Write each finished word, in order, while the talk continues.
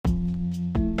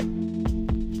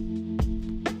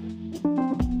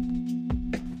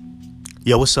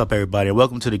Yo, what's up, everybody?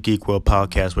 Welcome to the Geek World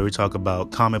Podcast, where we talk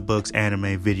about comic books,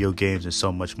 anime, video games, and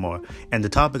so much more. And the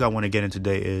topic I want to get into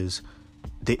today is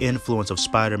the influence of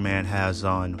Spider-Man has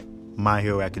on My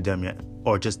Hero Academia,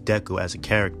 or just Deku as a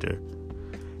character.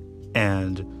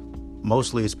 And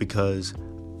mostly it's because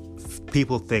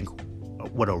people think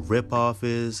what a ripoff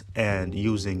is and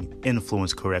using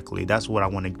influence correctly. That's what I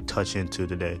want to touch into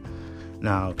today.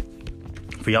 Now,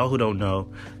 for y'all who don't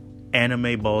know,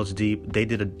 Anime Balls Deep, they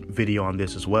did a video on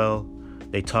this as well.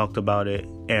 They talked about it,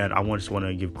 and I just want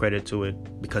to give credit to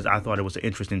it because I thought it was an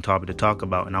interesting topic to talk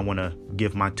about, and I want to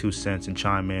give my 2 cents and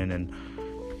chime in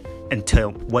and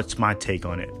tell what's my take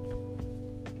on it.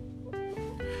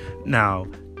 Now,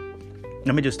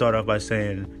 let me just start off by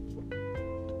saying,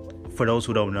 for those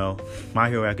who don't know, My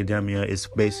Hero Academia is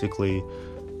basically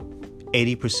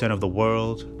 80% of the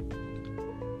world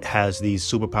has these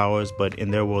superpowers, but in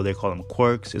their world they call them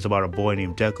quirks. It's about a boy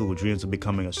named Deku who dreams of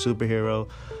becoming a superhero,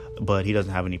 but he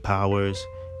doesn't have any powers.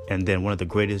 And then one of the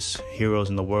greatest heroes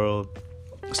in the world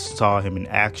saw him in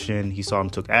action. He saw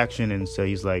him took action, and so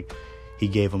he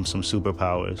gave him some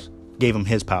superpowers, gave him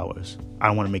his powers. I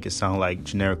don't want to make it sound like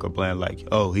generic or bland, like,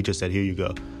 oh, he just said, here you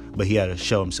go. But he had to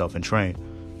show himself and train.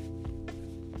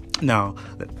 Now,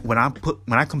 when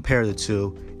I compare the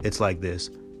two, it's like this.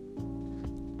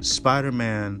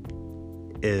 Spider-Man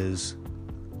is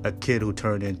a kid who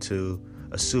turned into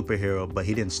a superhero, but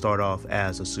he didn't start off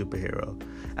as a superhero.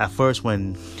 At first,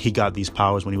 when he got these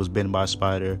powers, when he was bitten by a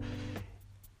spider,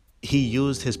 he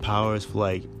used his powers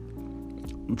for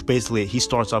basically he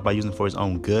starts off by using them for his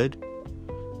own good.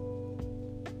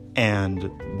 And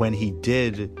when he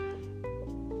did,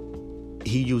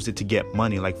 he used it to get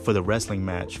money, like for the wrestling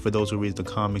match. For those who read the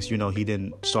comics, he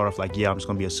didn't start off like, yeah, I'm just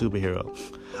going to be a superhero.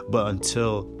 But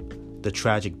until the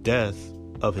tragic death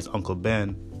of his Uncle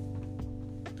Ben,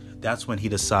 that's when he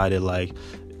decided,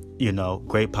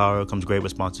 great power comes great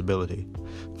responsibility.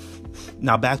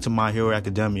 Now, back to My Hero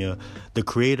Academia, the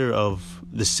creator of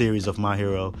the series of My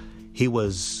Hero, he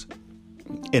was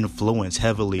influenced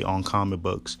heavily on comic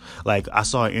books. Like, I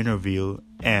saw an interview,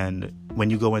 and when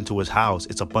you go into his house,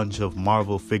 it's a bunch of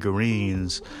Marvel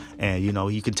figurines, and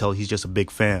you can tell he's just a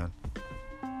big fan.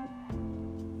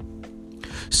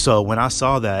 So when I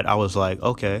saw that, I was like,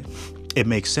 okay, it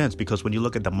makes sense, because when you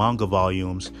look at the manga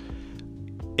volumes,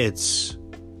 it's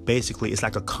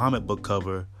like a comic book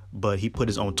cover, but he put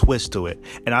his own twist to it.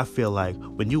 And I feel like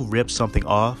when you rip something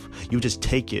off, you just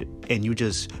take it and you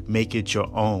just make it your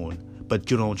own,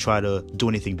 but you don't try to do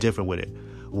anything different with it.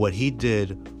 What he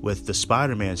did with the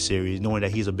Spider-Man series, knowing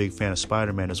that he's a big fan of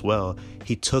Spider-Man as well,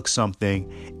 he took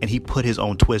something and he put his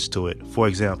own twist to it. For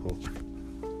example,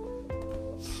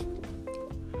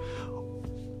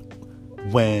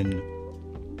 when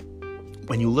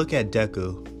you look at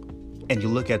Deku and you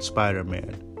look at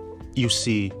Spider-Man, you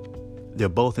see they're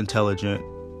both intelligent,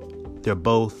 they're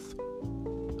both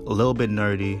a little bit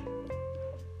nerdy,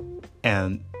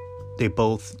 and they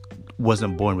both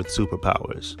wasn't born with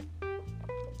superpowers.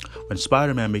 When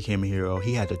Spider-Man became a hero,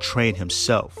 he had to train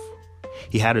himself.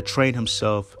 He had to train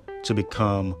himself to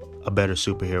become a better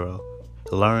superhero,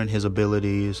 learn his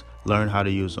abilities, learn how to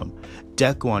use them.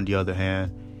 Deku, on the other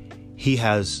hand, he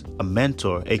has a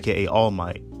mentor, aka All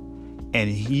Might, and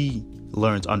he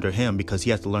learns under him because he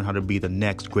has to learn how to be the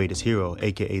next greatest hero,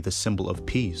 aka the symbol of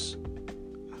peace.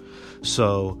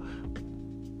 So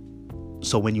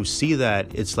when you see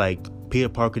that, it's like Peter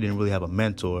Parker didn't really have a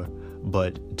mentor,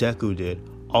 but Deku did.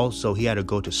 Also, he had to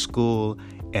go to school,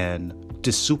 and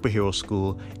to superhero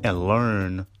school, and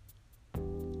learn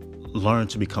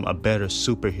to become a better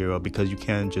superhero, because you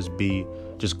can't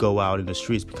just go out in the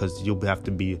streets, because you'll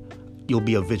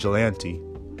be a vigilante.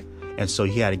 And so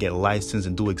he had to get licensed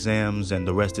and do exams, and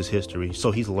the rest is history.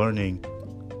 So he's learning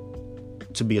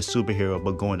to be a superhero,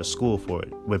 but going to school for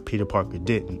it, where Peter Parker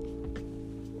didn't.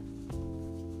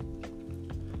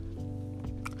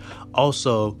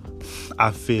 Also,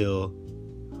 I feel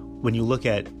when you look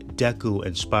at Deku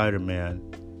and Spider-Man,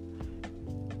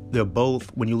 they're both,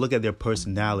 when you look at their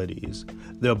personalities,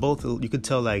 they're both, you can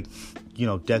tell,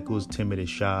 Deku's timid and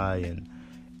shy,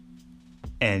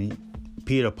 and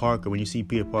Peter Parker, when you see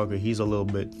Peter Parker, he's a little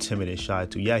bit timid and shy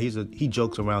too. Yeah, he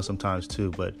jokes around sometimes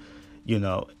too, but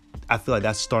I feel like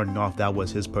that's starting off, that was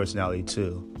his personality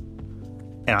too.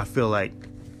 And I feel like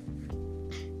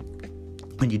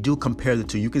when you do compare the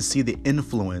two, you can see the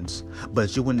influence,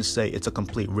 but you wouldn't say it's a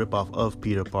complete ripoff of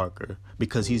Peter Parker,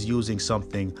 because he's using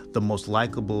something, the most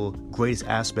likable, greatest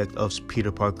aspect of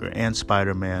Peter Parker and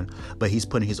Spider-Man, but he's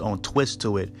putting his own twist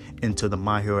to it into the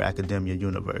My Hero Academia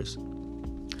universe.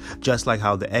 Just like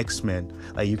how the X-Men,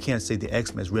 like you can't say the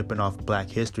X-Men is ripping off Black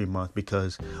History Month,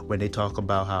 because when they talk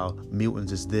about how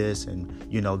mutants is this, and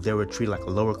they were treated like a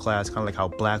lower class, kind of like how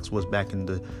blacks was back in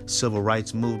the civil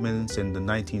rights movements in the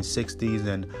 1960s,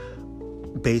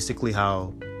 and basically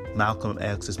how Malcolm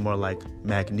X is more like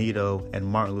Magneto and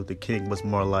Martin Luther King was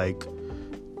more like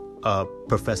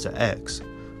Professor X.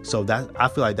 So that, I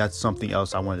feel like that's something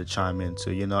else I wanted to chime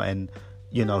into, and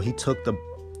he took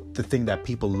the thing that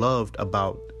people loved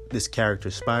about this character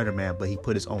Spider-Man, but he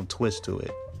put his own twist to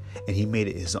it and he made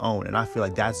it his own. And I feel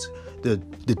like that's the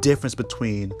difference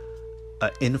between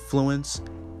an influence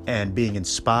and being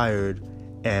inspired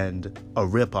and a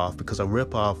ripoff, because a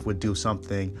ripoff would do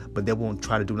something but they won't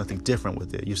try to do nothing different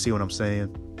with it. You see what I'm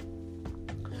saying?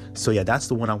 So yeah, that's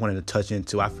the one I wanted to touch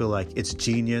into. I feel like it's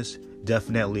genius.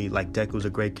 Definitely, like, Deku's a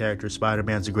great character,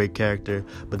 Spider-Man's a great character,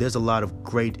 but there's a lot of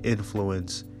great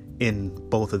influence in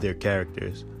both of their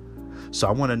characters. So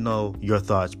I want to know your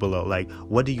thoughts below. Like,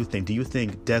 what do you think? Do you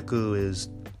think Deku is...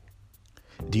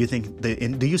 Do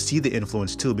you see the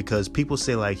influence too? Because people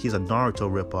say like he's a Naruto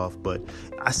ripoff, but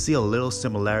I see a little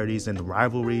similarities in the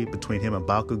rivalry between him and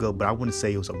Bakugo, but I wouldn't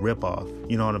say it was a ripoff.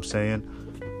 You know what I'm saying?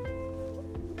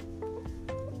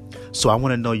 So I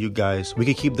want to know, you guys. We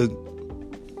can keep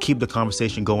the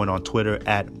conversation going on Twitter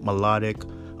at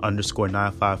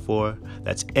melodic_954.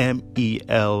 That's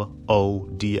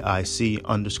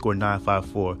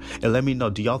MELODIC_954. And let me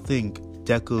know, do y'all think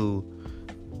Deku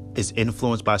is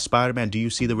influenced by Spider-Man? Do you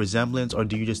see the resemblance, or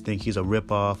do you just think he's a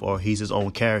ripoff, or he's his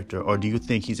own character, or do you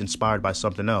think he's inspired by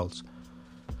something else?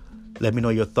 Let me know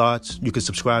your thoughts. You can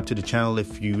subscribe to the channel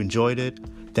if you enjoyed it.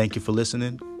 Thank you for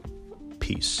listening.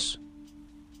 Peace.